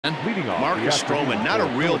Marcus Stroman, not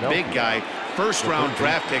a real big guy. First-round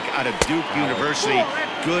draft pick out of Duke University.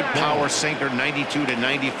 Good power sinker, 92 to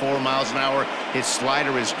 94 miles an hour. His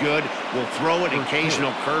slider is good. Will throw an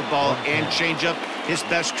occasional curveball and changeup. His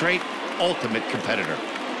best trait, ultimate competitor.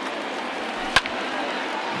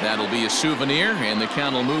 That'll be a souvenir, and the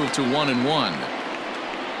count will move to 1-1.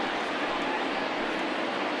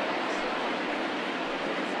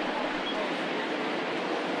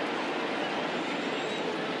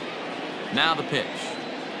 Now the pitch.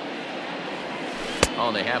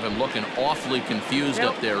 Oh, they have him looking awfully confused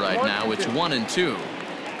up there right now. It's 1-2.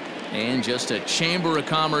 And just a Chamber of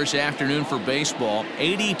Commerce afternoon for baseball.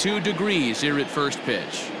 82 degrees here at first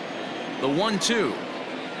pitch. The 1-2.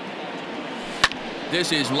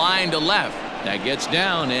 This is line to left. That gets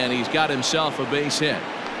down, and he's got himself a base hit.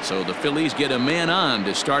 So the Phillies get a man on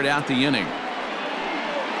to start out the inning.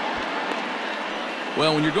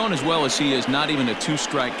 Well, when you're going as well as he is, not even a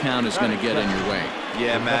two-strike count is going to get in your way.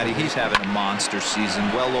 Yeah, Matty, he's having a monster season,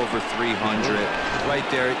 well over 300. Right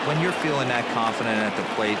there, when you're feeling that confident at the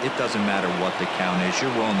plate, it doesn't matter what the count is.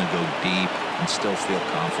 You're willing to go deep and still feel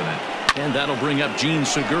confident. And that'll bring up Gene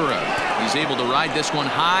Segura. He's able to ride this one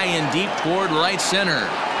high and deep toward right center.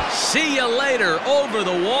 See you later. Over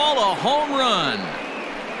the wall, a home run.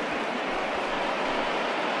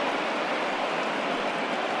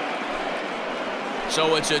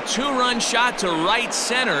 So it's a two-run shot to right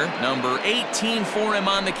center, number 18 for him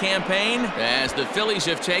on the campaign, as the Phillies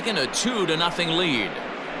have taken a 2-0 lead.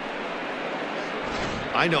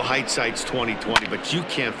 I know hindsight's 20/20, but you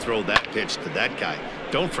can't throw that pitch to that guy.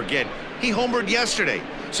 Don't forget, he homered yesterday,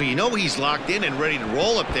 so you know he's locked in and ready to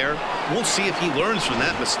roll up there. We'll see if he learns from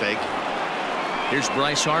that mistake. Here's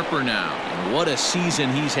Bryce Harper now, and what a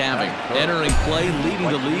season he's having. Entering play, leading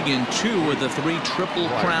the league in 2 of the 3 Triple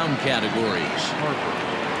Crown categories.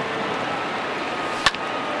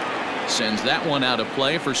 Sends that one out of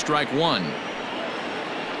play for strike 1.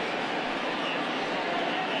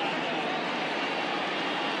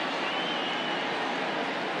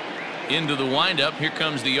 Into the windup, here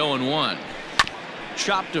comes the 0-1.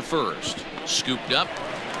 Chopped to first, scooped up.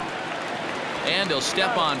 And he'll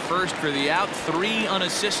step on first for the out, 3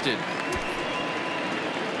 unassisted.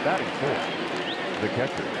 Batting fourth, the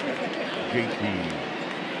catcher, JT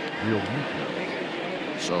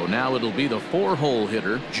Realmuto. So now it'll be the 4-hole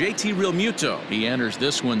hitter, JT Realmuto. He enters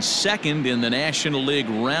this one second in the National League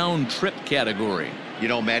round trip category. You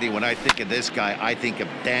know, Matty, when I think of this guy, I think of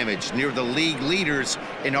damage. Near the league leaders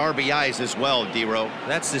in RBIs as well, D-Row.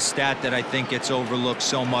 That's the stat that I think gets overlooked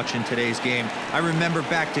so much in today's game. I remember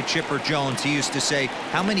back to Chipper Jones. He used to say,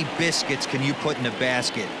 how many biscuits can you put in a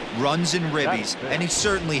basket? Runs and ribbies. And he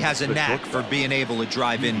certainly has a knack for being able to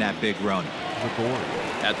drive in that big run.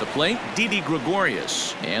 At the plate, Didi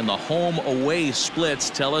Gregorius. And the home-away splits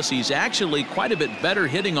tell us he's actually quite a bit better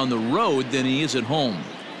hitting on the road than he is at home.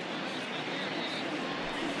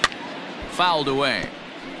 Fouled away.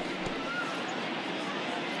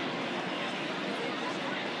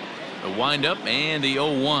 The windup and the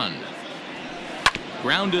 0-1.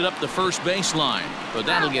 Grounded up the first baseline, but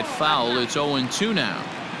that'll get fouled. It's 0-2 now.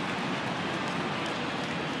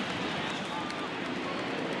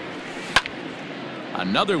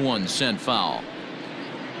 Another one sent foul.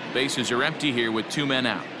 Bases are empty here with 2 men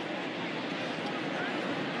out.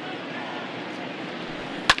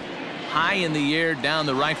 High in the air down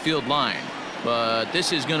the right field line, but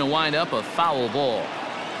this is going to wind up a foul ball.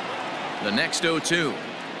 The next 0-2.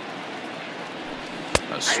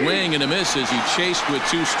 A swing and a miss as he chased with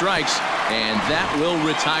 2 strikes, and that will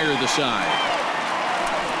retire the side.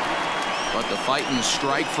 But the fighting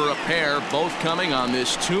strike for a pair, both coming on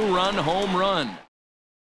this 2-run home run.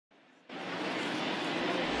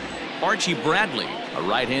 Archie Bradley, a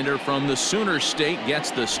right-hander from the Sooner State,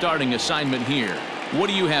 gets the starting assignment here. What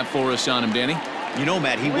do you have for us on him, Danny? You know,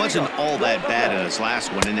 Matt, he wasn't all that bad in his last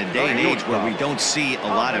one. In a day and age where we don't see a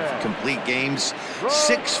lot of complete games,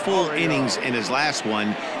 6 full innings in his last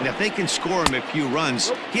one, and if they can score him a few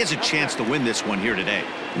runs, he has a chance to win this one here today.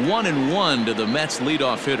 1-1 to the Mets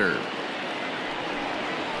leadoff hitter.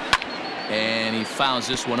 And he fouls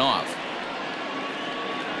this one off.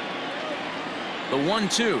 The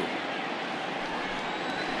 1-2.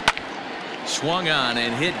 Swung on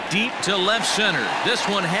and hit deep to left center. This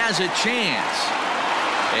one has a chance.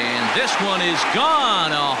 And this one is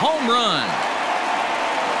gone. A home run.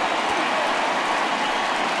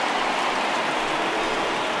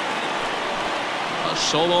 A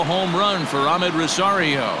solo home run for Ahmed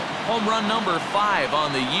Rosario. Home run number 5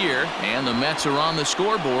 on the year. And the Mets are on the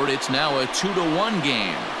scoreboard. It's now a 2-1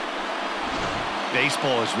 game.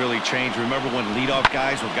 Baseball has really changed. Remember when leadoff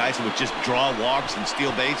guys were guys who would just draw walks and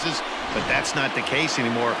steal bases? But that's not the case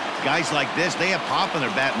anymore. Guys like this, they have pop in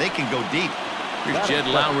their bat, and they can go deep. Here's Jed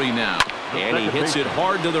Lowry now. And he hits it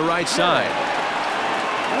hard to the right side.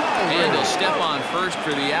 And he'll step on first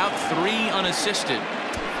for the out. 3 unassisted.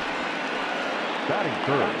 Batting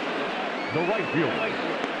third, the right fielder,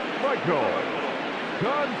 Michael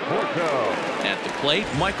Conforto. At the plate,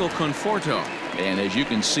 Michael Conforto. And as you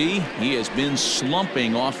can see, he has been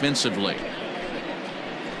slumping offensively.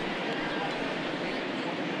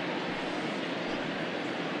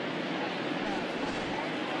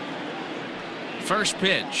 First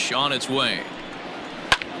pitch on its way.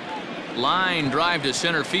 Line drive to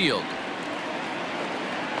center field.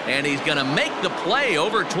 And he's going to make the play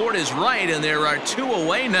over toward his right, and there are 2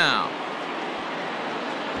 away now.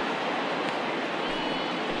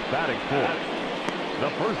 Batting fourth, the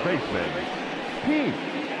first baseman, Pete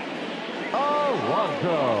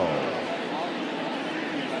Alonso.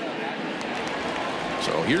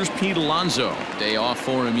 So here's Pete Alonso. Day off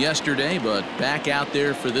for him yesterday, but back out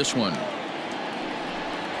there for this one.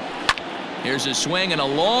 Here's a swing and a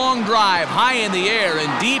long drive high in the air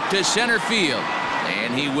and deep to center field.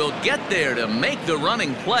 And he will get there to make the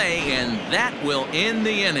running play, and that will end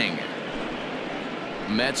the inning.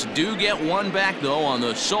 Mets do get one back, though, on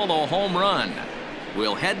the solo home run.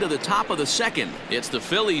 We'll head to the top of the second. It's the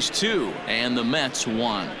Phillies 2 and the Mets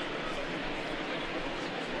 1.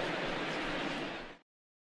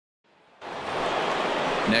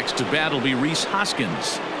 Next to bat will be Rhys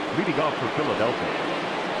Hoskins. Leading off for Philadelphia.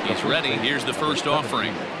 He's ready. Here's the first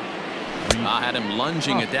offering. I had him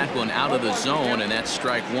lunging at that one out of the zone, and that's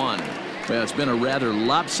strike 1. Well, it's been a rather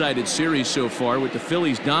lopsided series so far, with the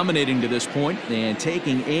Phillies dominating to this point and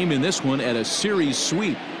taking aim in this one at a series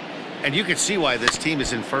sweep. And you can see why this team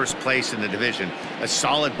is in first place in the division. A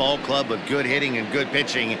solid ball club with good hitting and good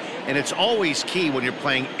pitching, and it's always key when you're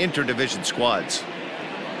playing interdivision squads.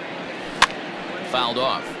 Fouled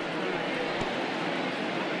off.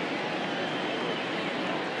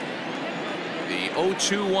 The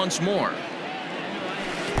 0-2 once more.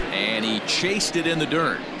 And he chased it in the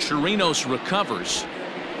dirt. Chirinos recovers.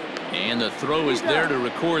 And the throw is there to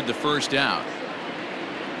record the first out.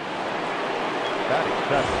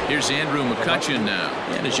 Here's Andrew McCutchen now.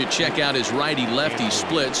 And as you check out his righty-lefty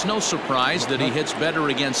splits, no surprise that he hits better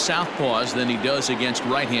against southpaws than he does against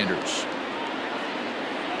right-handers.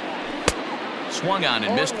 Swung on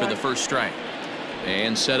and missed for the first strike.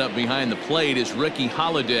 And set up behind the plate is Ricky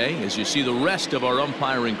Holiday, as you see the rest of our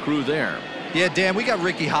umpiring crew there. Yeah, Dan, we got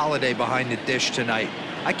Ricky Holiday behind the dish tonight.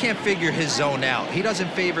 I can't figure his zone out. He doesn't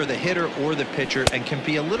favor the hitter or the pitcher and can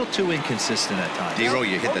be a little too inconsistent at times. D-Row,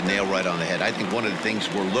 you hit the nail right on the head. I think one of the things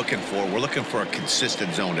we're looking for a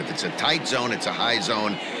consistent zone. If it's a tight zone, it's a high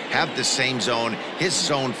zone. Have the same zone. His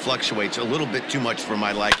zone fluctuates a little bit too much for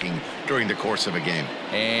my liking during the course of a game.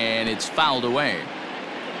 And it's fouled away.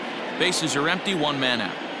 Bases are empty, 1 man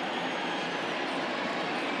out.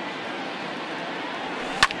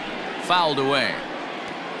 Fouled away.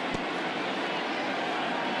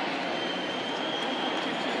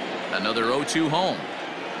 Another 0-2 home.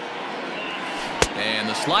 And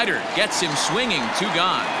the slider gets him swinging. 2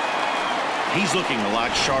 gone. He's looking a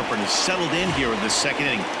lot sharper and has settled in here in the second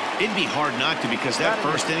inning. It'd be hard not to, because that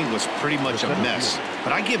first inning was pretty much a mess.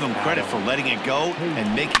 But I give him credit for letting it go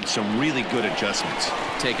and making some really good adjustments.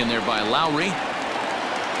 Taken there by Lowry.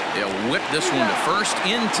 They'll whip this one to first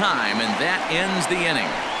in time, and that ends the inning.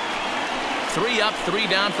 3 up, 3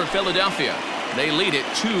 down for Philadelphia. They lead it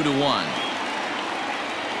 2-1.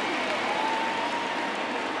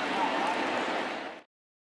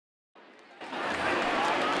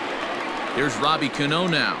 Here's Robbie Cano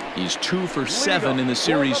now. He's 2 for 7 in the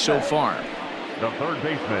series so far. The third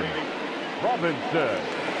baseman, Robinson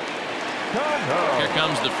Cano. Here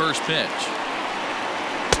comes the first pitch.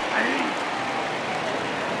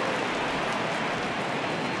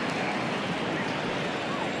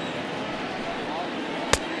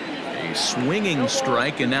 A swinging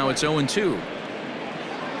strike, and now it's 0-2.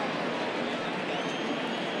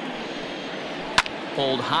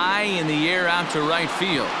 Pulled high in the air out to right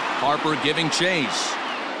field. Harper giving chase.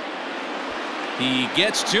 He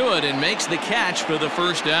gets to it and makes the catch for the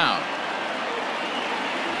first out.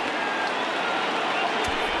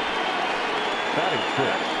 Batting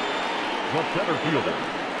fifth, the center fielder,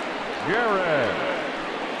 Jarrett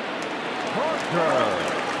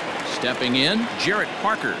Parker. Stepping in, Jarrett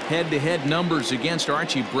Parker. Head-to-head numbers against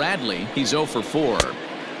Archie Bradley. He's 0 for 4.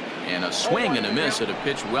 And a swing and a miss at a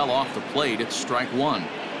pitch well off the plate. It's strike 1.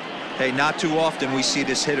 Hey, not too often we see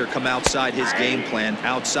this hitter come outside his game plan,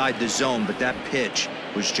 outside the zone, but that pitch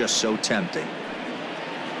was just so tempting.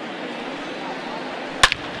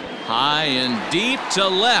 High and deep to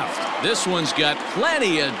left. This one's got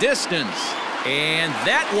plenty of distance. And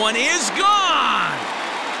that one is gone.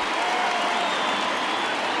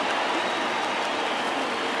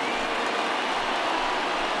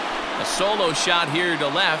 A solo shot here to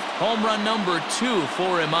left. Home run number 2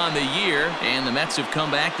 for him on the year. And the Mets have come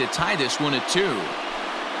back to tie this one at 2.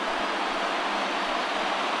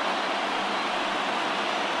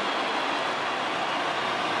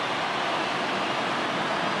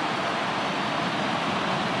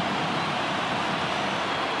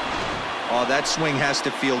 Oh, that swing has to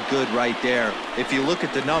feel good right there. If you look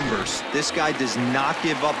at the numbers, this guy does not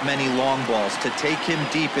give up many long balls. To take him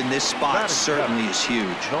deep in this spot certainly is huge.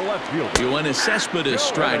 Yoenis Cespedes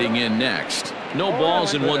striding in next. No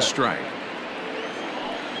balls and 1 strike.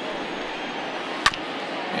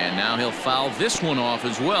 And now he'll foul this one off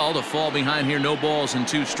as well to fall behind here. No balls and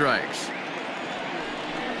 2 strikes.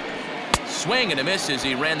 Swing and a miss as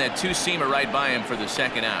he ran that 2-seamer right by him for the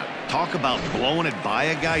 2nd out. Talk about blowing it by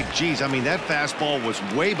a guy. Geez, I mean, that fastball was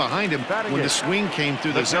way behind him when the swing came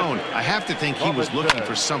through the zone. I have to think he was looking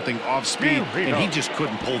for something off speed, and he just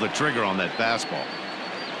couldn't pull the trigger on that fastball.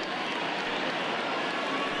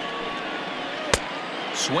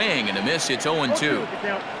 Swing and a miss. It's 0-2.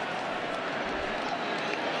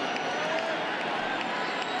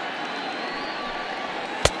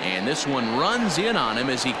 And this one runs in on him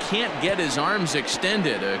as he can't get his arms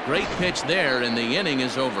extended. A great pitch there, and the inning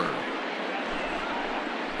is over.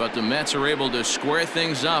 But the Mets are able to square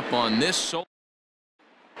things up on this.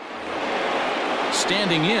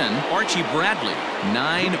 Standing in, Archie Bradley.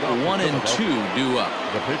 9-1-2 due up.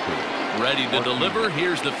 Ready to deliver.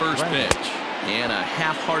 Here's the first pitch. And a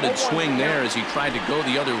half-hearted swing there as he tried to go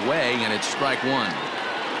the other way, and it's strike 1.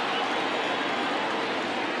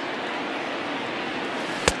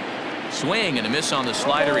 Swing and a miss on the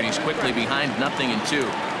slider, and he's quickly behind 0-2.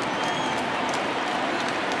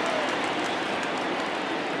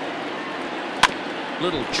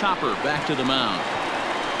 Little chopper back to the mound.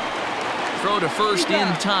 Throw to first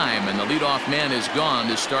in time, and the leadoff man is gone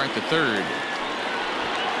to start the 3rd.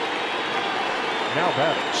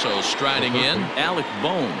 So striding in, Alec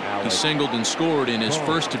Bohm. He singled and scored in his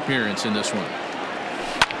first appearance in this one.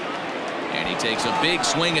 And he takes a big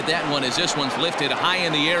swing at that one as this one's lifted high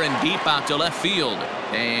in the air and deep out to left field.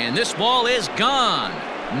 And this ball is gone.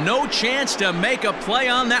 No chance to make a play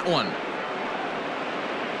on that one.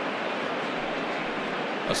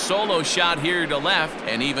 A solo shot here to left,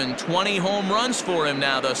 and even 20 home runs for him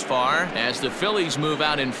now thus far as the Phillies move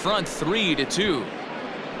out in front 3-2.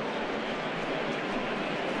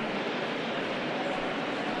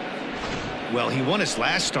 Well, he won his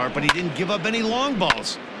last start, but he didn't give up any long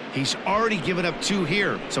balls. He's already given up 2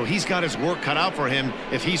 here, so he's got his work cut out for him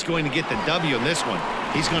if he's going to get the W in this one.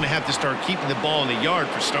 He's going to have to start keeping the ball in the yard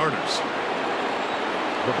for starters.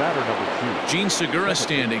 The batter, number 2. Gene Segura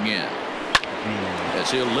standing in.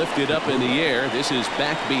 As he'll lift it up in the air. This is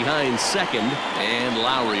back behind second, and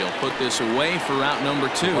Lowry will put this away for out number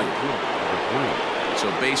 2.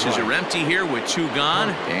 So bases are empty here with 2 gone,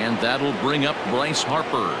 and that'll bring up Bryce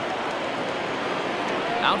Harper.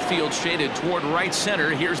 Outfield shaded toward right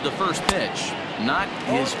center. Here's the first pitch. Not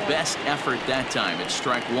his best effort that time. It's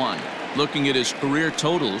strike 1. Looking at his career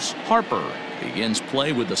totals, Harper begins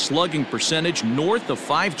play with a slugging percentage north of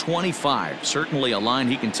 .525. Certainly a line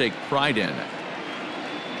he can take pride in.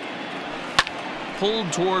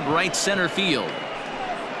 Pulled toward right center field.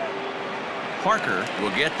 Parker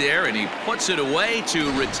will get there, and he puts it away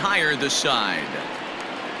to retire the side.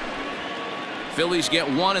 Phillies get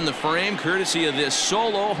 1 in the frame courtesy of this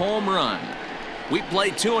solo home run. We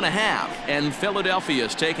played 2.5, and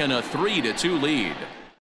Philadelphia's taken a 3-2 lead.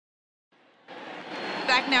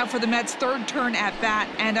 Back now for the Mets' 3rd turn at bat,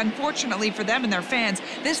 and unfortunately for them and their fans,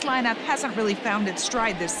 this lineup hasn't really found its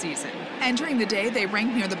stride this season. Entering the day, they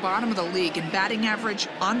ranked near the bottom of the league in batting average,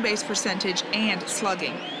 on-base percentage, and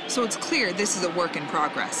slugging. So it's clear this is a work in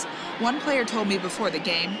progress. One player told me before the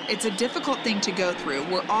game, it's a difficult thing to go through.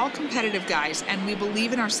 We're all competitive guys, and we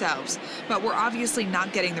believe in ourselves, but we're obviously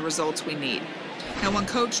not getting the results we need. Now, one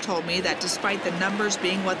coach told me that despite the numbers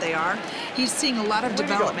being what they are, he's seeing a lot of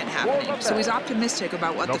development happening, so he's optimistic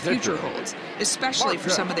about what the future holds, especially for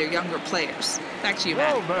some of their younger players. Back to you,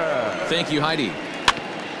 Matt. Thank you, Heidi.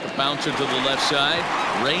 The bouncer to the left side,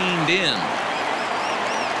 reined in.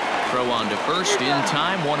 Throw on to first in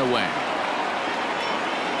time, 1 away.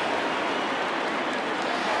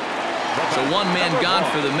 So 1 man gone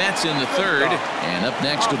for the Mets in the 3rd, and up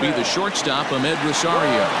next will be the shortstop, Ahmed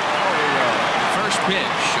Rosario. First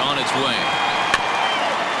pitch on its way.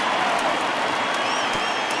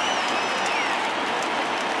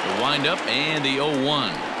 The windup and the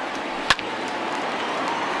 0-1.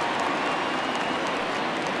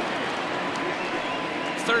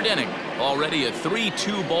 Third inning, already a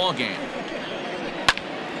 3-2 ball game.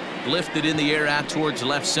 Lifted in the air out towards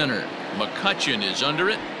left center. McCutchen is under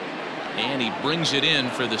it, and he brings it in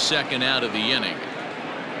for the second out of the inning.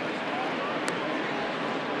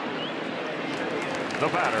 The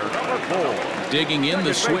batter, number 4. Digging in,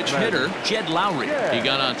 the switch hitter, Jed Lowry. He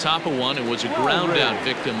got on top of one and was a ground out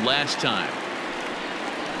victim last time.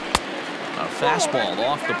 A fastball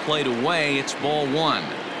off the plate away. It's ball 1.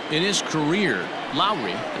 In his career,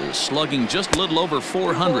 Lowry is slugging just a little over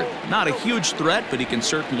 400. Not a huge threat, but he can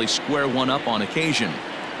certainly square one up on occasion.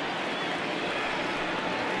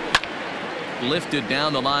 Lifted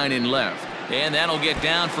down the line in left, and that'll get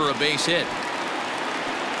down for a base hit.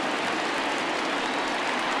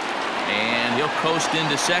 And he'll coast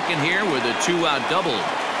into second here with a 2-out double.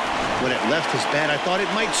 When it left his bat, I thought it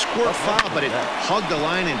might squirt foul, but it hugged the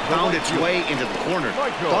line and found its way into the corner.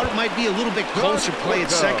 Thought it might be a little bit closer play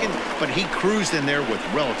at second, but he cruised in there with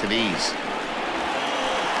relative ease.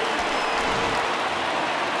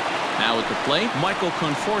 Now at the plate, Michael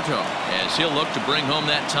Conforto, as he'll look to bring home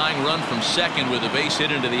that tying run from second with a base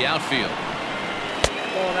hit into the outfield.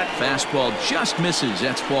 Fastball just misses.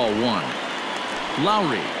 That's ball 1.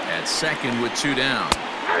 Lowry at second with 2 down.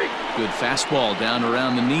 Good fastball down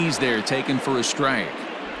around the knees there, taken for a strike.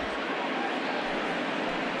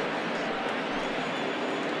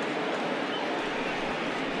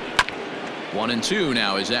 One and 2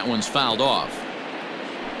 now as that one's fouled off.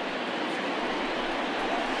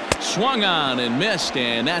 Swung on and missed,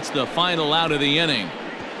 and that's the final out of the inning.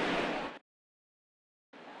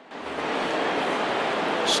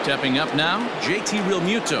 Stepping up now, JT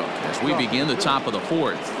Realmuto as we begin the top of the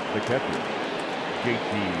 4th. The catcher, JT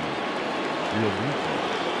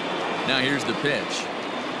Realmuto. Now here's the pitch.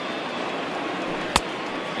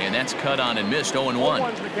 And that's cut on and missed.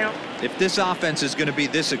 0-1. If this offense is going to be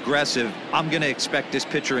this aggressive, I'm going to expect this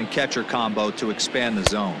pitcher and catcher combo to expand the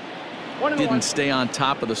zone. Didn't stay on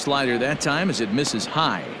top of the slider that time as it misses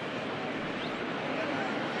high.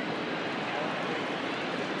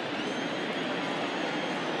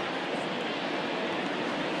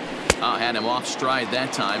 Had him off stride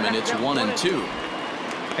that time, and it's 1-2.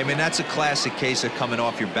 I mean, that's a classic case of coming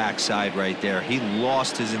off your backside right there. He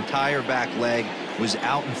lost his entire back leg, was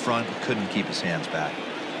out in front, couldn't keep his hands back.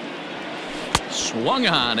 Swung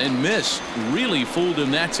on and missed. Really fooled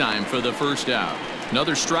him that time for the first out.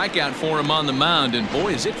 Another strikeout for him on the mound, and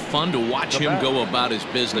boy, is it fun to watch him go about his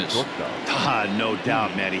business. No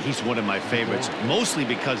doubt, Matty. He's one of my favorites, mostly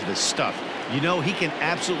because of his stuff. You know, he can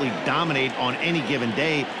absolutely dominate on any given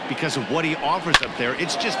day because of what he offers up there.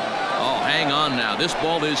 It's just... Oh, hang on now. This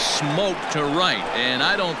ball is smoked to right, and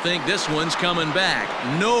I don't think this one's coming back.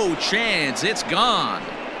 No chance. It's gone.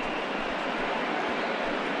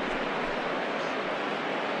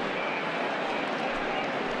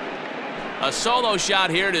 A solo shot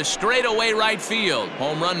here to straightaway right field.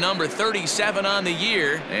 Home run number 37 on the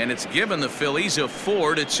year, and it's given the Phillies a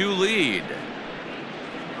 4-2 lead.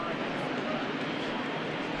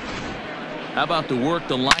 How about the work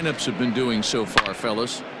the lineups have been doing so far,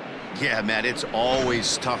 fellas? Yeah, Matt, it's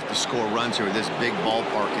always tough to score runs here at this big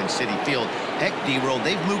ballpark in Citi Field. Heck, D-Roll,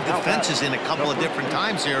 they've moved the fences in a couple of different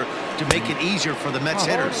times here to make it easier for the Mets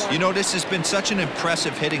hitters. You know, this has been such an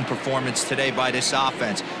impressive hitting performance today by this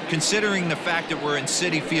offense, considering the fact that we're in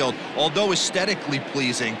Citi Field, although aesthetically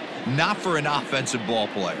pleasing, not for an offensive ball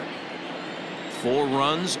player. 4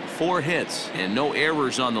 runs, 4 hits, and no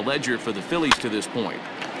errors on the ledger for the Phillies to this point.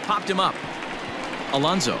 Popped him up.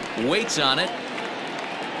 Alonso waits on it,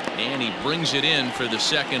 and he brings it in for the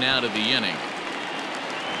second out of the inning.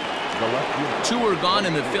 2 are gone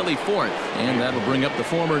in the Philly 4th, and that'll bring up the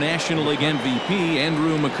former National League MVP,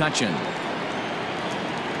 Andrew McCutchen.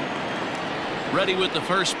 Ready with the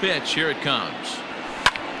first pitch. Here it comes.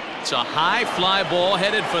 It's a high fly ball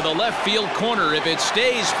headed for the left field corner. If it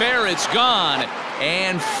stays fair, it's gone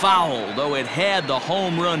and foul, though it had the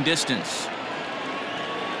home run distance.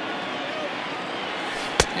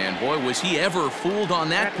 And boy, was he ever fooled on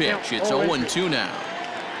that pitch. It's 0-2 now.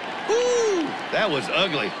 Ooh, that was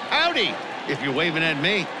ugly. Howdy, if you're waving at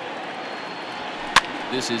me.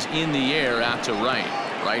 This is in the air out to right.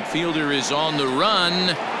 Right fielder is on the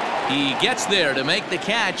run. He gets there to make the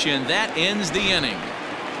catch, and that ends the inning.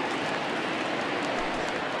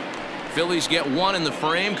 Phillies get 1 in the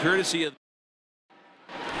frame, courtesy of...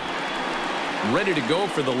 Ready to go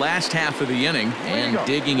for the last half of the inning, and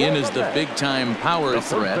digging in is the big-time power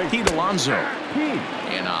threat, Pete Alonso.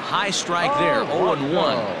 And a high strike there,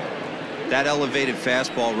 0-1. That elevated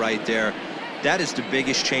fastball right there, That is the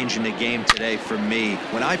biggest change in the game today for me.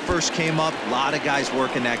 When I first came up, a lot of guys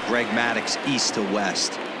working that Greg Maddux east to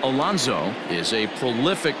west. Alonso is a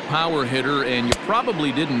prolific power hitter, and you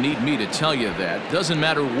probably didn't need me to tell you that. Doesn't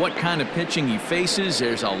matter what kind of pitching he faces,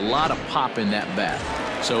 there's a lot of pop in that bat.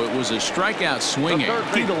 So it was a strikeout swinging.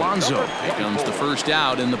 Pete Alonso becomes the first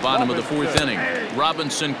out in the bottom of the fourth inning.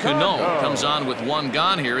 Robinson Cano comes on with one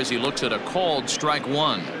gone here as he looks at a called strike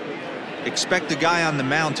one. Expect the guy on the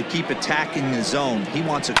mound to keep attacking the zone. He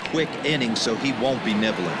wants a quick inning, so he won't be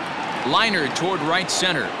nibbling. Liner toward right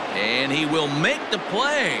center, and he will make the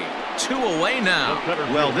play. 2 away now.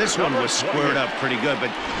 Well, this one was squared up pretty good,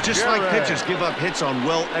 but just like pitchers give up hits on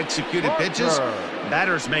well-executed pitches,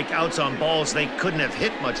 batters make outs on balls they couldn't have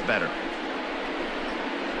hit much better.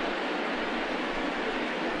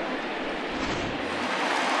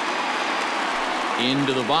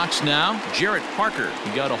 Into the box now, Jarrett Parker.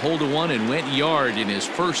 He got a hold of one and went yard in his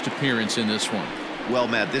first appearance in this one. Well,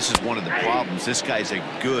 Matt, this is one of the problems. This guy's a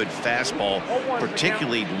good fastball,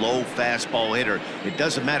 particularly low fastball hitter. It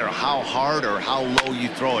doesn't matter how hard or how low you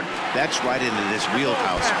throw it. That's right into this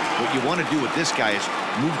wheelhouse. What you want to do with this guy is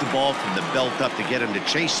move the ball from the belt up to get him to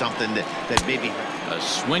chase something that maybe... A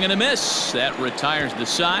swing and a miss. That retires the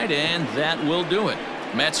side, and that will do it.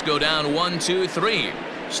 Mets go down 1-2-3.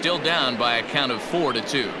 Still down by a count of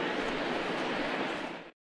 4-2.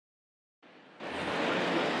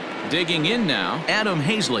 Digging in now, Adam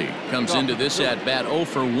Hazley comes into this at bat 0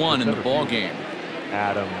 for 1 in the ball game.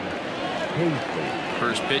 Adam Hazley.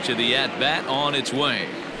 First pitch of the at bat on its way.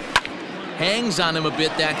 Hangs on him a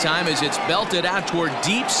bit that time as it's belted out toward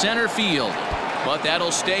deep center field. But that'll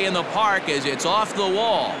stay in the park as it's off the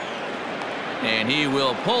wall. And he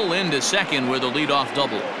will pull into second with a leadoff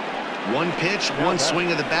double. One pitch, one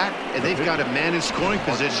swing of the bat, and they've got a man in scoring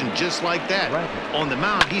position just like that. On the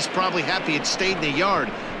mound, he's probably happy it stayed in the yard.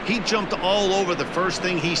 He jumped all over the first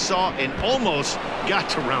thing he saw and almost got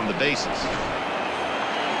to round the bases.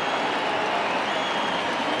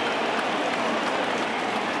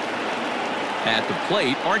 At the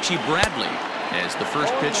plate, Archie Bradley, as the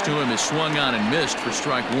first pitch to him is swung on and missed for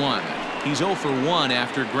strike one. He's 0 for 1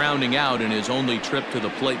 after grounding out in his only trip to the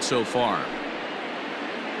plate so far.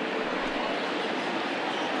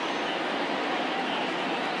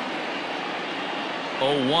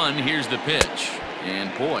 0-1, here's the pitch.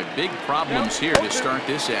 And boy, big problems here to start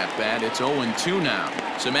this at-bat. It's 0-2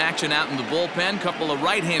 now. Some action out in the bullpen. Couple of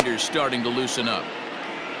right-handers starting to loosen up.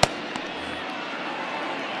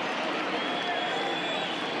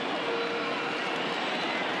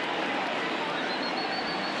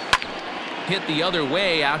 Hit the other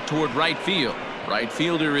way out toward right field. Right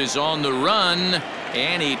fielder is on the run,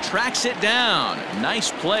 and he tracks it down.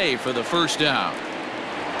 Nice play for the first out.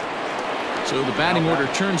 So the batting order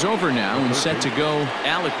turns over now and set to go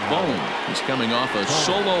Alec Bohm. He's coming off a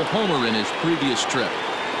solo homer in his previous trip.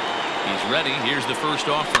 He's ready. Here's the first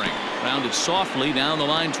offering. Rounded softly down the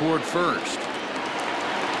line toward first.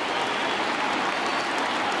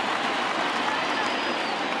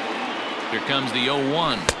 Here comes the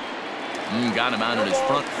 0-1. Got him out on his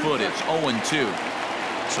front foot. It's 0-2.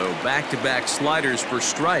 So back-to-back sliders for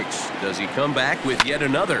strikes. Does he come back with yet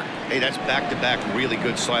another? Hey, that's back-to-back really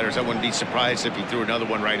good sliders. I wouldn't be surprised if he threw another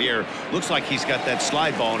one right here. Looks like he's got that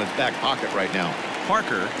slide ball in his back pocket right now.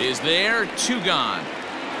 Parker is there. 2 gone.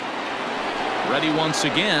 Ready once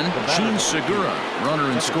again. Gene Segura, runner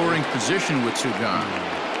in scoring position with 2 gone.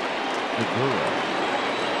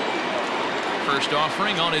 First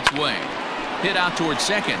offering on its way. Hit out towards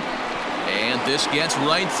second. And this gets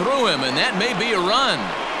right through him, and that may be a run.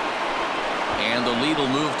 And the lead will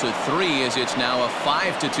move to 3 as it's now a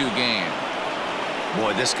 5-2 game.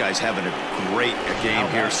 Boy, this guy's having a great game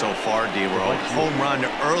here so far, D-Roll. Home run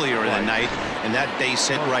earlier in the night, and that base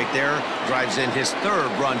hit right there drives in his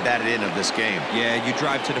 3rd run batted in of this game. Yeah, you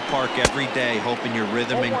drive to the park every day hoping your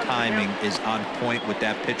rhythm and timing is on point with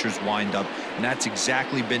that pitcher's windup, and that's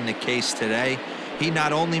exactly been the case today. He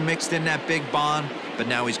not only mixed in that big bomb, but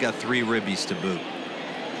now he's got 3 ribbies to boot.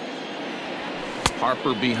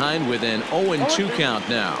 Harper behind with an 0-2 count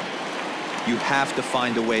now. You have to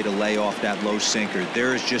find a way to lay off that low sinker.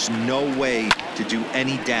 There is just no way to do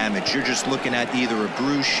any damage. You're just looking at either a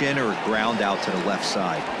bruised shin or a ground out to the left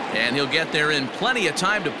side. And he'll get there in plenty of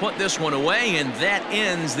time to put this one away, and that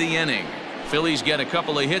ends the inning. Phillies get a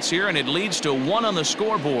couple of hits here, and it leads to 1 on the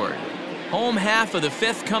scoreboard. Home half of the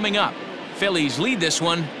 5th coming up. Phillies lead this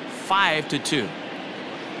one 5-2.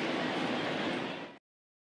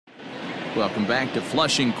 Welcome back to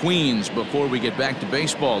Flushing, Queens. Before we get back to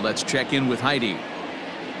baseball, let's check in with Heidi.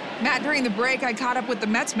 Matt, during the break, I caught up with the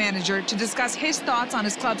Mets manager to discuss his thoughts on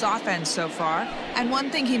his club's offense so far. And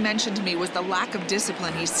one thing he mentioned to me was the lack of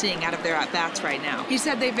discipline he's seeing out of their at-bats right now. He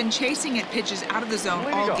said they've been chasing at pitches out of the zone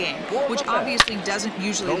all game, which obviously doesn't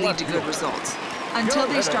usually lead to good results. Until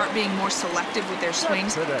they start being more selective with their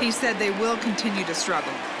swings, he said they will continue to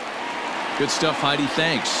struggle. Good stuff, Heidi.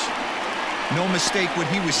 Thanks. No mistake what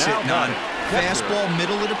he was sitting on. Fastball,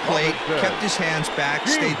 middle of the plate, kept his hands back,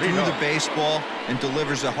 stayed through the baseball, and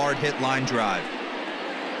delivers a hard-hit line drive.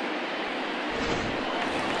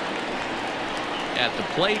 At the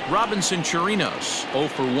plate, Robinson Chirinos. 0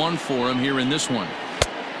 for 1 for him here in this one.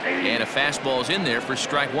 And a fastball's in there for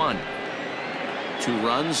strike one. 2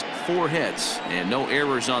 runs, 4 hits, and no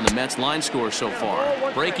errors on the Mets line score so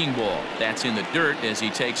far. Breaking ball. That's in the dirt as he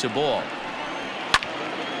takes a ball.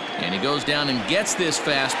 And he goes down and gets this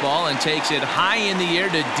fastball and takes it high in the air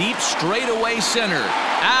to deep straightaway center.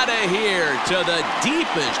 Out of here to the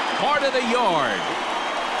deepest part of the yard.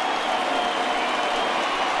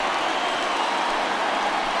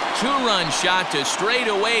 Two-run shot to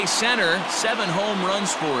straightaway center. 7 home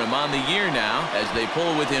runs for him on the year now. As they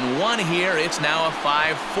pull within 1 here, it's now a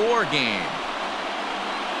 5-4 game.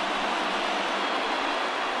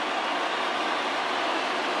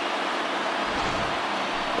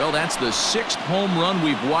 Well, that's the 6th home run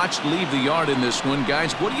we've watched leave the yard in this one.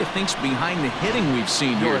 Guys, what do you think's behind the hitting we've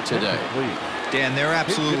seen here today? Dan, they're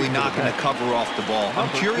absolutely not going to cover off the ball. I'm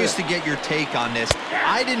curious to get your take on this.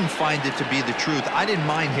 I didn't find it to be the truth. I didn't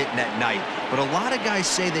mind hitting at night, but a lot of guys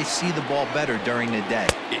say they see the ball better during the day.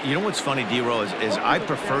 You know what's funny, D-Row, is I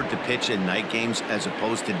preferred to pitch in night games as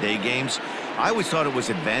opposed to day games. I always thought it was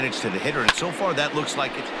advantage to the hitter, and so far that looks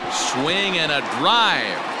like it. Swing and a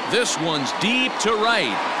drive. This one's deep to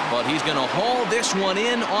right, but he's going to haul this one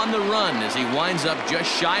in on the run as he winds up just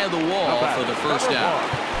shy of the wall for the first out.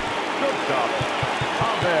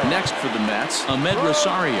 Next for the Mets, Ahmed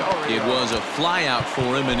Rosario. It was a flyout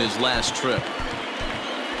for him in his last trip.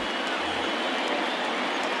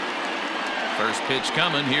 First pitch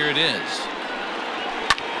coming. Here it is.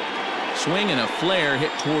 Swing and a flare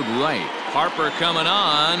hit toward right. Harper coming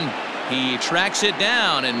on. He tracks it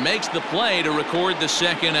down and makes the play to record the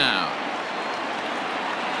second out.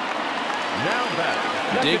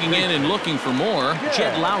 Digging in and looking for more,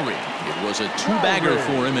 Jed Lowry. It was a 2-bagger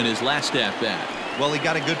for him in his last at-bat. Well, he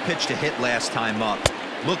got a good pitch to hit last time up.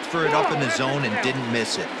 Looked for it up in the zone and didn't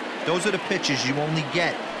miss it. Those are the pitches you only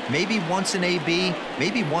get maybe once an AB,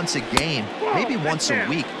 maybe once a game, maybe once a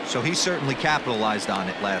week. So he certainly capitalized on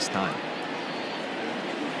it last time.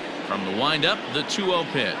 From the windup, the 2-0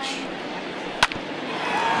 pitch.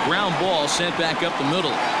 Ground ball sent back up the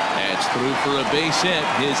middle. That's through for a base hit,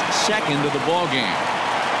 his second of the ball game.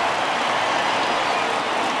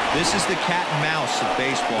 This is the cat and mouse of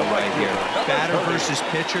baseball right here. Batter versus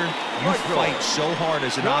pitcher. You fight so hard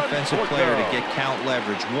as an offensive player to get count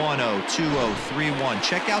leverage. 1-0, 2-0, 3-1.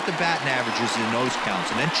 Check out the batting averages in those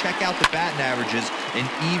counts, and then check out the batting averages in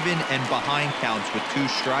even and behind counts with 2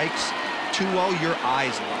 strikes. 2-0, your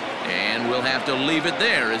eyes. And we'll have to leave it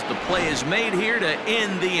there as the play is made here to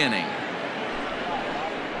end the inning.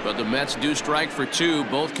 But the Mets do strike for 2,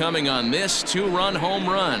 both coming on this 2-run home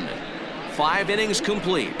run. 5 innings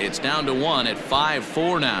complete. It's down to 1 at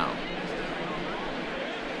 5-4 now.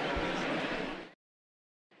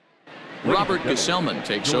 Robert Gesellman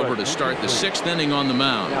takes over to start the 6th inning on the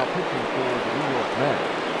mound.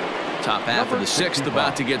 Top half of the 6th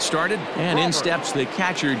about to get started, and in steps the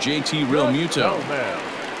catcher JT Realmuto.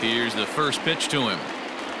 Here's the first pitch to him.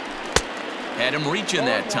 Had him reaching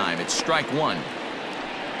that time. It's strike 1.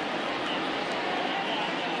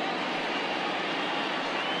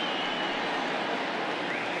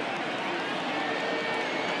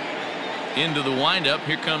 Into the windup.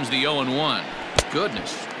 Here comes the 0-1.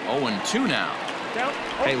 Goodness, 0-2 now.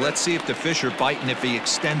 Hey, let's see if the fish are biting if he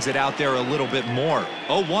extends it out there a little bit more.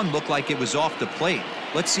 0-1 looked like it was off the plate.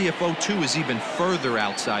 Let's see if 0-2 is even further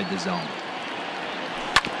outside the zone.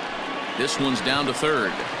 This one's down to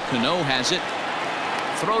third. Cano has it.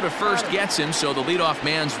 Throw to first gets him, so the leadoff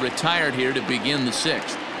man's retired here to begin the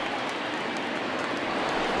 6th.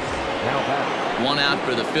 1 out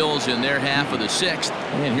for the Phils in their half of the 6th.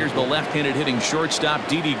 And here's the left-handed hitting shortstop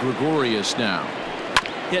Didi Gregorius now.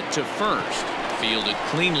 Hit to first. Fielded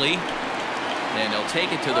cleanly. And he'll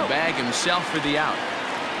take it to the bag himself for the out.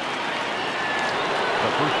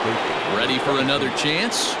 Ready for another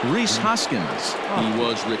chance? Rhys Hoskins. He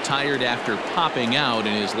was retired after popping out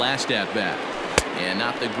in his last at-bat. And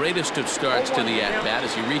not the greatest of starts to the at-bat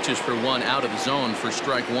as he reaches for 1 out of the zone for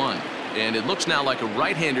strike 1. And it looks now like a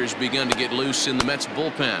right-hander's begun to get loose in the Mets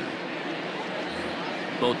bullpen.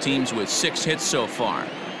 Both teams with 6 hits so far.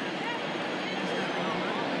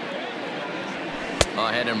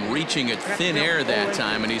 Had him reaching at thin air that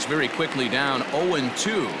time, and he's very quickly down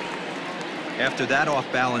 0-2. After that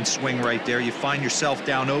off-balance swing right there, you find yourself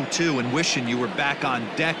down 0-2 and wishing you were back on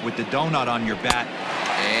deck with the donut on your bat.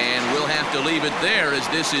 And we'll have to leave it there as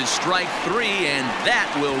this is strike 3, and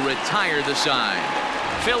that will retire the side.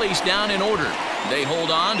 Phillies down in order. They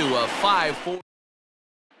hold on to a 5-4.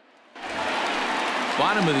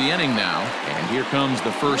 Bottom of the inning now, and here comes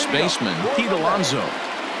the first baseman, Pete Alonso.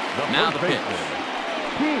 Now the pitch.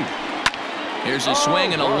 Here's a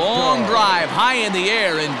swing and a long drive high in the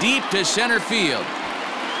air and deep to center field.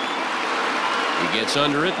 He gets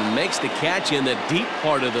under it and makes the catch in the deep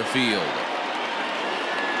part of the field.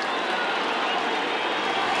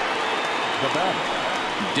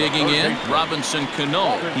 Digging in, Robinson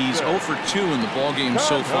Cano. He's 0 for 2 in the ballgame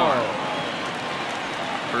so far.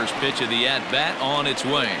 First pitch of the at-bat on its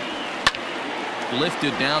way.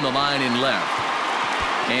 Lifted down the line in left.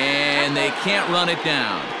 And they can't run it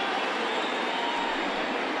down.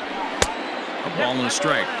 A ball and a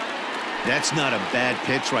strike. That's not a bad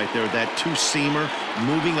pitch right there. That two-seamer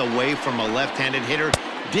moving away from a left-handed hitter.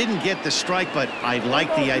 Didn't get the strike, but I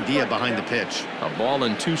like the idea behind the pitch. A ball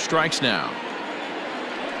and 2 strikes now.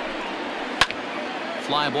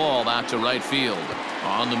 Fly ball out to right field.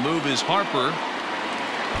 On the move is Harper.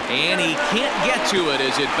 And he can't get to it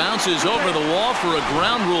as it bounces over the wall for a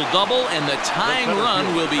ground rule double, and the tying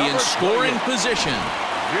run will be in scoring position.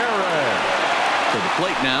 To the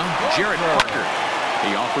plate now, Jarrett Parker.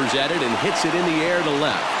 He offers at it and hits it in the air to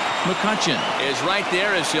left. McCutchen is right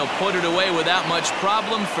there as he'll put it away without much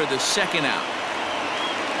problem for the second out.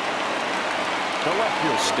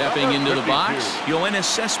 Stepping into the box, Yoenis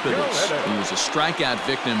Cespedes, who was a strikeout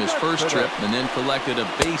victim his first trip and then collected a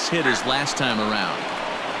base hit his last time around.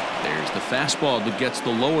 There's the fastball that gets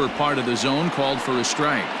the lower part of the zone, called for a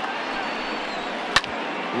strike.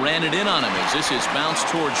 Ran it in on him as this is bounced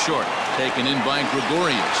towards short. Taken in by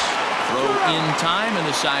Gregorius. Throw in time and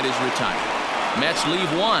the side is retired. Mets leave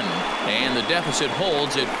 1 and the deficit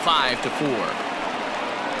holds at 5-4.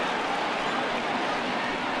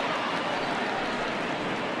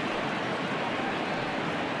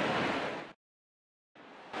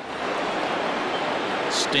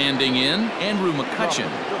 Standing in, Andrew McCutchen.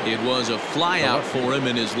 It was a fly out for him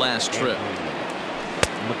in his last trip.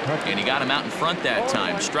 And he got him out in front that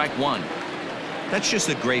time. Strike 1. That's just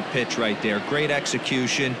a great pitch right there. Great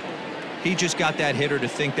execution. He just got that hitter to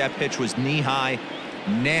think that pitch was knee-high.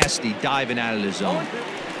 Nasty diving out of the zone.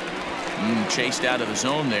 Chased out of the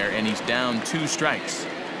zone there, and he's down 2 strikes.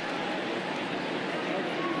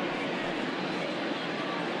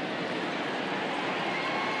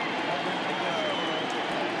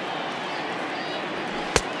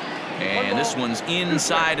 And this one's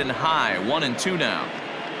inside and high. 1-2 now.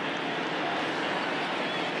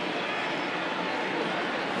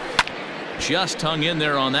 Just hung in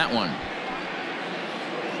there on that one.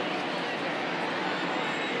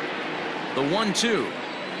 The 1-2.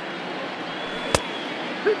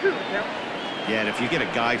 Yeah, and if you get a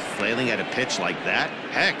guy flailing at a pitch like that,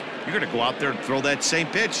 heck, you're going to go out there and throw that same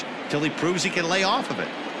pitch till he proves he can lay off of it.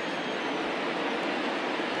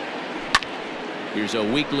 Here's a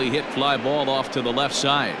weakly hit fly ball off to the left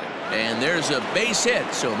side. And there's a base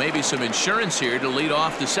hit, so maybe some insurance here to lead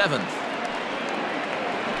off the 7th.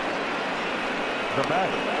 The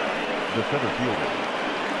batter, the center fielder,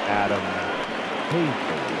 Adam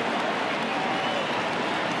Hazley.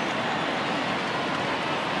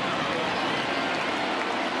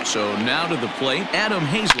 So now to the plate, Adam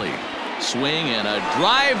Hazley. Swing and a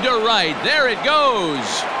drive to right. There it goes.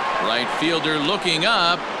 Right fielder looking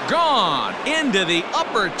up. Gone into the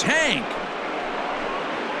upper tank.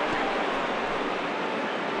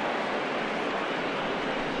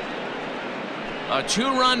 A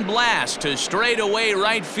 2-run blast to straightaway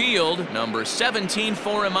right field. Number 17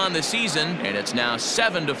 for him on the season, and it's now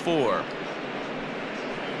 7-4.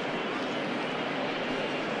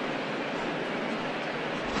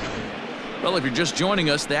 Well, if you're just joining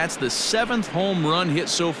us, that's the 7th home run hit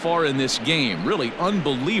so far in this game. Really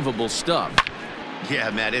unbelievable stuff.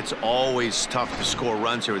 Yeah, Matt, it's always tough to score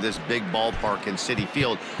runs here at this big ballpark in Citi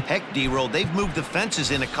Field. Heck, D-Roll, they've moved the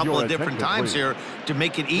fences in a couple of different times here to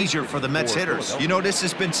make it easier for the Mets hitters. You know, this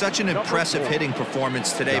has been such an impressive hitting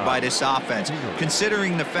performance today by this offense,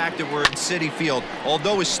 considering the fact that we're in Citi Field,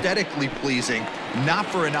 although aesthetically pleasing, not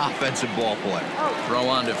for an offensive ball player. Throw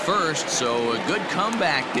on to first, so a good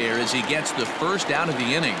comeback there as he gets the first out of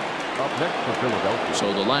the inning. Up next for Philadelphia.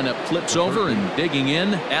 So the lineup flips over, and digging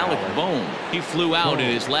in, Alec Bohm. He flew out in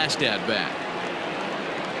his last at-bat.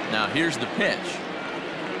 Now here's the pitch.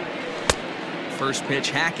 First pitch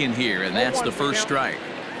hack in here, and that's the first strike.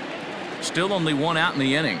 Still only one out in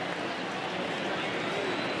the inning.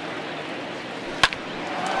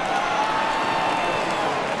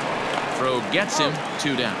 Throw gets him,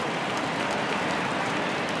 2 down.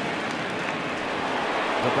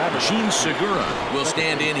 Gene Segura will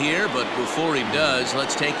stand in here, but before he does,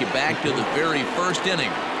 let's take you back to the very first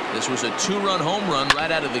inning. This was a 2-run home run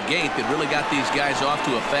right out of the gate that really got these guys off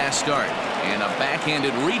to a fast start. And a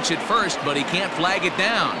backhanded reach at first, but he can't flag it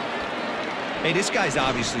down. Hey, this guy's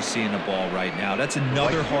obviously seeing the ball right now. That's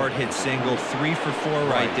another hard hit single, 3 for 4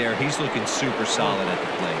 right there. He's looking super solid at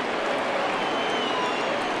the plate.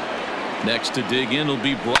 Next to dig in will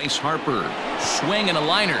be Bryce Harper. Swing and a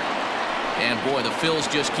liner. And boy, the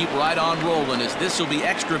Phils just keep right on rolling as this will be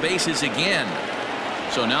extra bases again.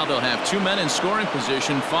 So now they'll have 2 men in scoring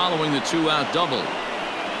position following the 2-out double.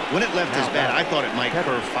 When it left his bat, I thought it might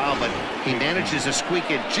curve foul, but he manages to squeak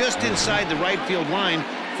it just inside the right field line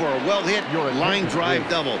for a well-hit line drive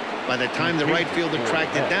double. By the time the right fielder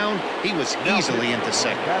tracked it down, he was easily into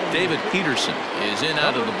second. David Peterson is in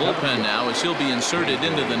out of the bullpen now as he'll be inserted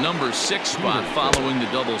into the number 6 spot following the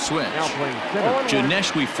double switch.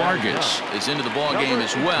 Janeshwi Fargas is into the ball game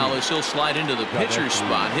as well as he'll slide into the pitcher's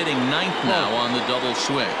spot, hitting 9th now on the double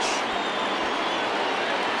switch.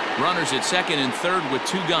 Runners at second and third with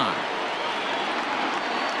 2 gone.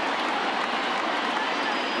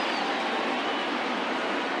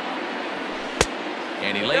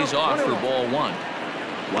 And he lays off for ball 1.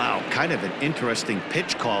 Wow, kind of an interesting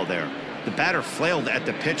pitch call there. The batter flailed at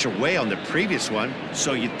the pitch away on the previous one,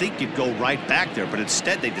 so you'd think you'd go right back there, but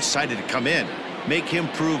instead they decided to come in. Make him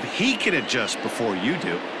prove he can adjust before you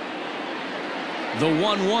do. The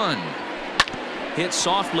 1-1. Hit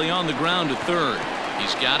softly on the ground to third.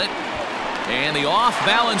 He's got it. And the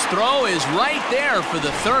off-balance throw is right there for the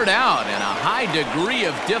 3rd out, and a high degree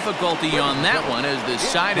of difficulty on that one as the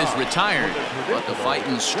side is retired. But the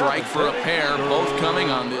fighting strike for a pair, both coming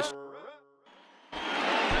on this.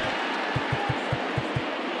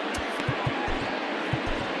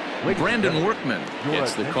 Brandon Workman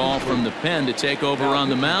gets the call from the pen to take over on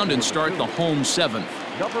the mound and start the home 7th.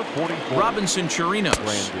 Robinson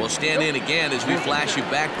Chirinos will stand in again as we flash you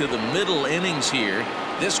back to the middle innings here.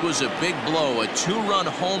 This was a big blow, a 2-run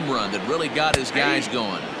home run that really got his guys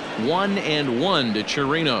going. 1-1 to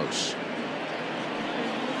Chirinos.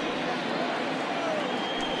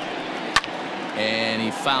 And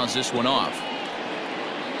he fouls this one off.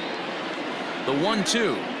 The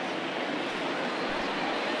 1-2.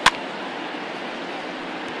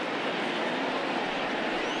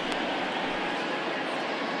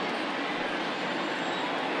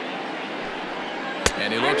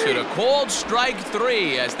 And he looks at a cold strike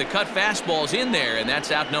 3 as the cut fastball's in there, and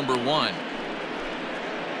that's out number 1.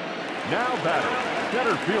 Now batter,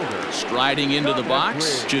 center fielder. Striding into the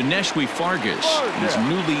box, Janeshwi Fargas. He's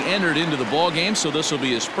newly entered into the ballgame, so this will be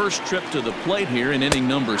his first trip to the plate here in inning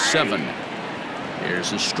number 7.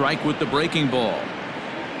 Here's a strike with the breaking ball.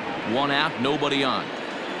 1 out, nobody on.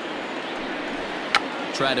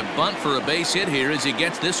 Try to bunt for a base hit here as he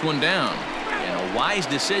gets this one down. And a wise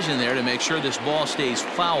decision there to make sure this ball stays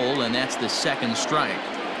foul, and that's the 2nd strike.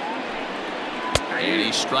 And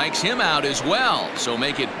he strikes him out as well. So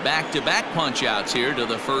make it back-to-back punch-outs here to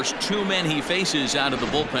the first 2 men he faces out of the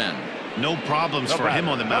bullpen. No problems for him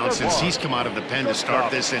on the mound since he's come out of the pen to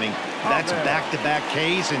start this inning. That's back-to-back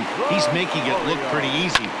Ks, and he's making it look pretty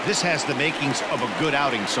easy. This has the makings of a good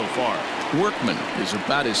outing so far. Workman is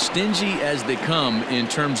about as stingy as they come in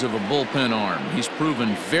terms of a bullpen arm. He's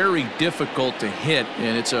proven very difficult to hit,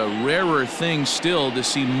 and it's a rarer thing still to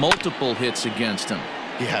see multiple hits against him.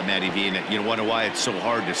 Yeah, Matty V, and you wonder why it's so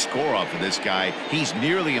hard to score off of this guy. He's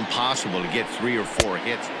nearly impossible to get 3 or 4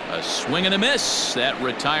 hits. A swing and a miss. That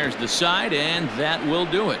retires the side, and that will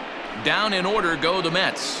do it. Down in order go the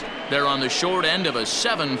Mets. They're on the short end of a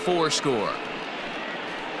 7-4 score.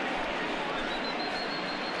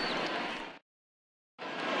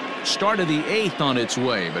 Start of the 8th on its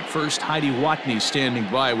way, but first Heidi Watney standing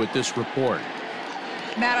by with this report.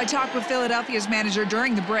 Matt, I talked with Philadelphia's manager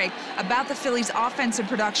during the break about the Phillies' offensive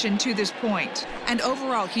production to this point. And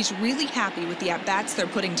overall, he's really happy with the at-bats they're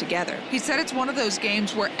putting together. He said it's one of those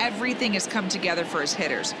games where everything has come together for his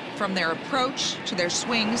hitters. From their approach, to their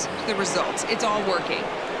swings, to the results. It's all working.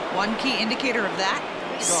 One key indicator of that,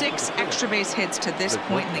 6 extra base hits to this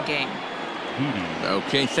point in the game.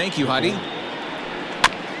 Okay, thank you, Heidi.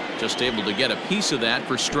 Just able to get a piece of that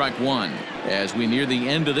for strike 1. As we near the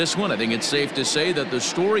end of this one, I think it's safe to say that the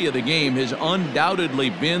story of the game has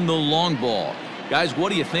undoubtedly been the long ball. Guys,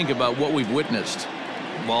 what do you think about what we've witnessed?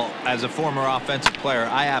 Well, as a former offensive player,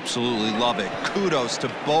 I absolutely love it. Kudos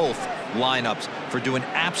to both lineups for doing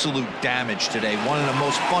absolute damage today. One of the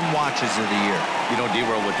most fun watches of the year. You know,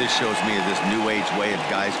 D-Roll, what this shows me is this new age way of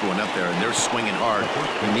guys going up there, and they're swinging hard.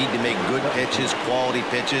 You need to make good pitches, quality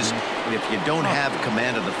pitches. And if you don't have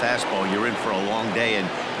command of the fastball, you're in for a long day. And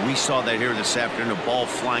we saw that here this afternoon, a ball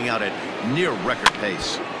flying out at near record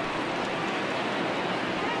pace.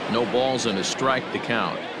 No balls and a strike to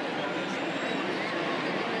count.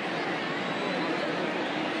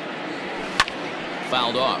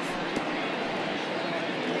 Fouled off.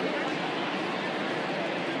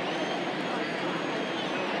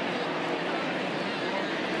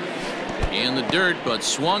 In the dirt, but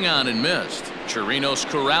swung on and missed. Chirinos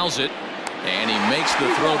corrals it, and he makes the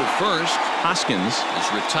throw to first. Hoskins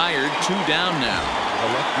is retired, 2 down now.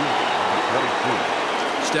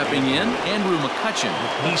 Stepping in, Andrew McCutcheon.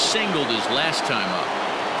 He singled his last time up.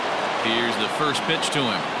 Here's the first pitch to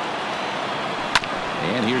him.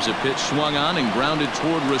 And here's a pitch swung on and grounded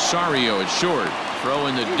toward Rosario at short. Throw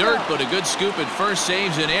in the dirt, but a good scoop at first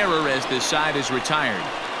saves an error as this side is retired.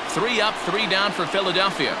 3 up, 3 down for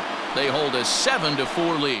Philadelphia. They hold a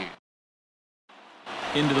 7-4 lead.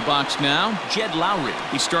 Into the box now, Jed Lowry.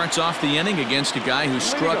 He starts off the inning against a guy who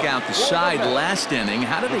struck out the side last inning.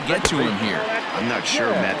 How did they get to him here? I'm not sure,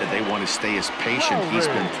 Matt, that they want to stay as patient. He's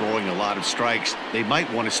been throwing a lot of strikes. They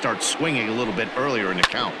might want to start swinging a little bit earlier in the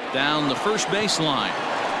count. Down the first base line.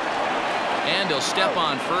 And he'll step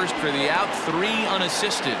on first for the out, 3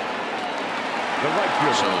 unassisted.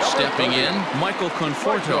 So stepping in, Michael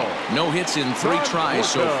Conforto. No hits in 3 tries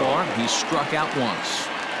so far. He's struck out once.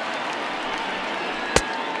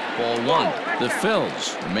 Ball 1. The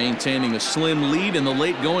Phils are maintaining a slim lead in the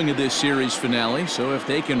late going of this series finale. So if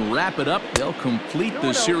they can wrap it up, they'll complete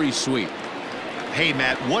the series sweep. Hey,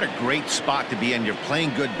 Matt, what a great spot to be in. You're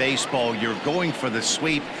playing good baseball. You're going for the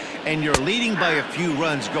sweep, and you're leading by a few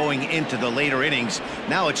runs going into the later innings.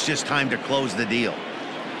 Now it's just time to close the deal.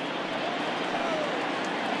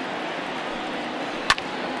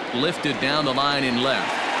 Lifted down the line in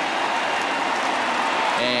left.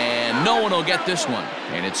 And no one will get this one.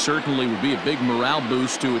 And it certainly would be a big morale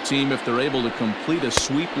boost to a team if they're able to complete a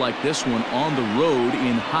sweep like this one on the road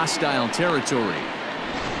in hostile territory.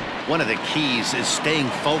 One of the keys is staying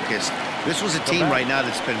focused. This was a team right now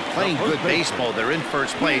that's been playing good baseball. They're in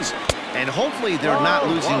first place, and hopefully they're not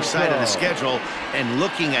losing sight of the schedule and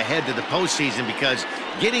looking ahead to the postseason, because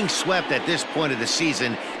getting swept at this point of the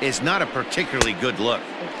season is not a particularly good look.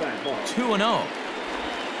 2-0.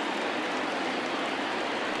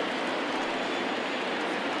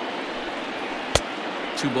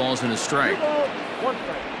 Two balls and a strike.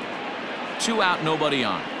 2 out, nobody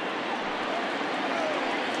on.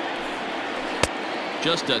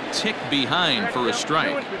 Just a tick behind for a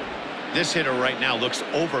strike. This hitter right now looks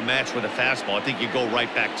overmatched with a fastball. I think you go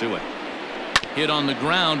right back to it. Hit on the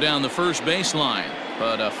ground down the first baseline,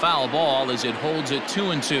 but a foul ball as it holds it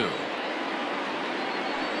 2-2.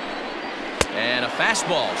 And a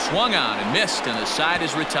fastball swung on and missed, and the side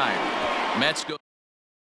is retired. Mets go.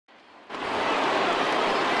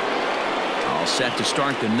 All set to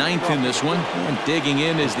start the 9th in this one, and digging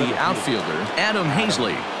in is the outfielder Adam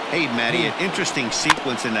Hazley. Hey, Matty, an interesting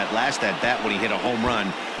sequence in that last at-bat when he hit a home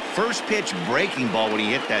run. First pitch breaking ball when he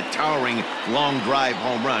hit that towering long drive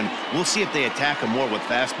home run. We'll see if they attack him more with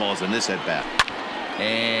fastballs in this at-bat.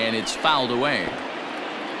 And it's fouled away.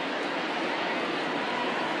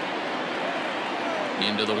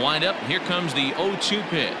 Into the windup. Here comes the 0-2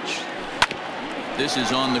 pitch. This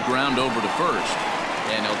is on the ground over to first.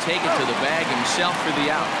 And he'll take it to the bag himself for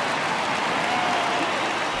the out.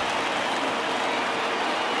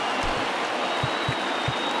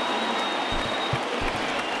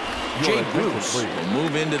 Jay Bruce will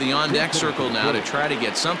move into the on-deck circle now to try to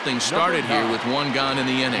get something started here with 1 gone in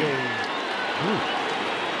the inning.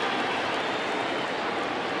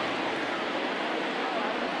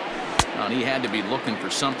 And he had to be looking for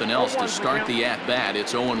something else to start the at-bat.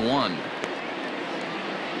 It's 0-1.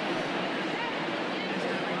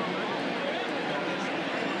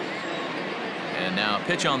 And now a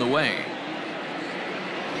pitch on the way.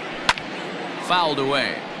 Fouled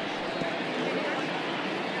away.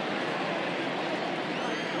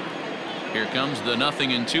 Here comes the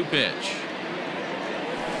 0-2 pitch.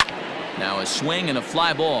 Now a swing and a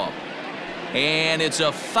fly ball. And it's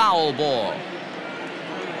a foul ball.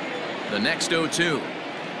 The next 0-2.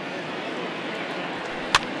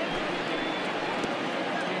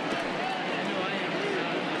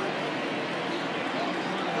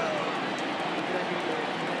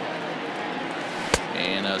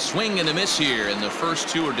 And a swing and a miss here, and the first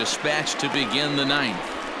 2 are dispatched to begin the 9th.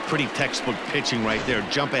 pretty textbook pitching right there.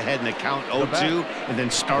 Jump ahead in the count 0-2 and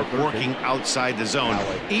then start working outside the zone.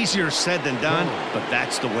 Easier said than done, but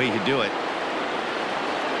that's the way you do it.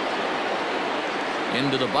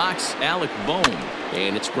 Into the box, Alec Bohm,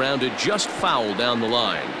 and it's grounded just foul down the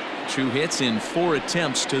line. 2 hits in 4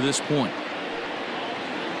 attempts to this point.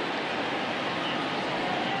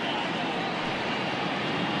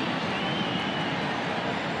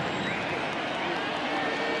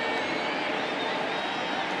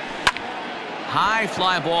 High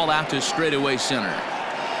fly ball out to straightaway center.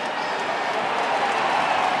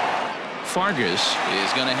 Fargas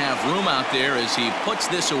is going to have room out there as he puts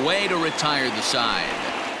this away to retire the side.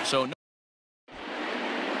 So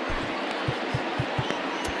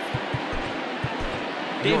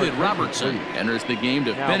David Robertson enters the game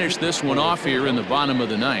to finish this one off here in the bottom of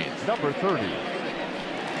the 9th. Number 30,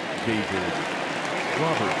 David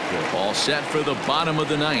Robertson. All set for the bottom of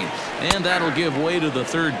the 9th, and that'll give way to the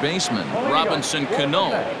third baseman, Robinson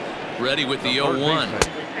Cano, ready with the 0-1.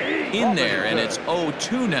 In there, and it's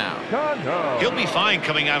 0-2 now. He'll be fine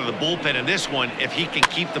coming out of the bullpen in this one if he can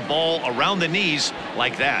keep the ball around the knees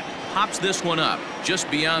like that. Pops this one up just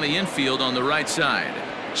beyond the infield on the right side.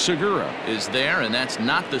 Segura is there, and that's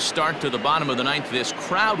not the start to the bottom of the 9th this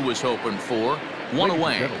crowd was hoping for. 1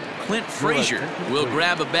 away. Clint Frazier will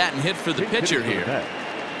grab a bat and hit for the pitcher here.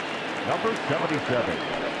 Number 77,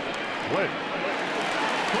 Clint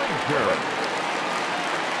Frazier.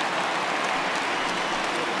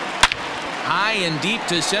 High and deep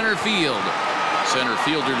to center field. Center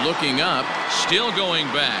fielder looking up, still going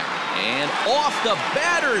back, and off the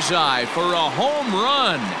batter's eye for a home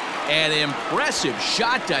run. An impressive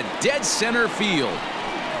shot to dead center field.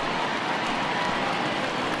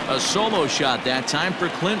 A solo shot that time for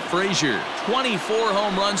Clint Frazier. 24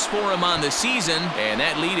 home runs for him on the season, and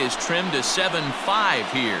that lead is trimmed to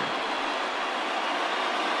 7-5 here.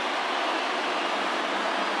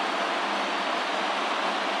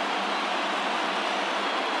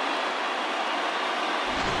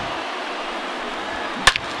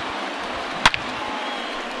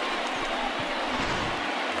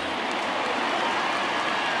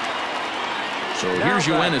 So here's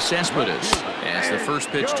Yoenis Cespedes, as the first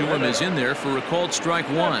pitch to him is in there for a called strike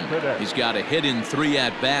 1. He's got a hit in 3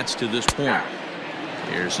 at-bats to this point.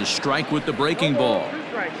 Here's a strike with the breaking ball.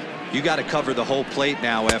 You got to cover the whole plate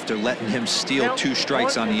now after letting him steal 2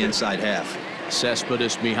 strikes on the inside half.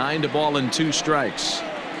 Cespedes behind a ball and 2 strikes.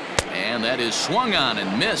 And that is swung on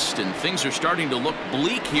and missed, and things are starting to look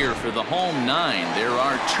bleak here for the home 9. There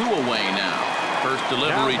are 2 away now. First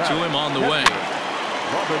delivery to him on the way.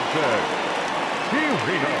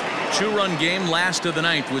 2-run game, last of the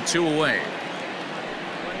 9th with 2 away.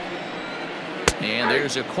 And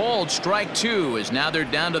there's a called strike 2, as now they're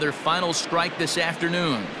down to their final strike this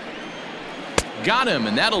afternoon. Got him,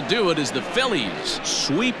 and that'll do it as the Phillies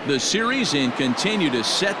sweep the series and continue to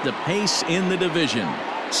set the pace in the division.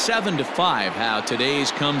 7-5 how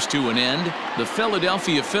today's comes to an end. The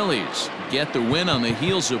Philadelphia Phillies get the win on the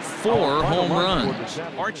heels of 4 home runs.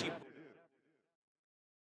 Archie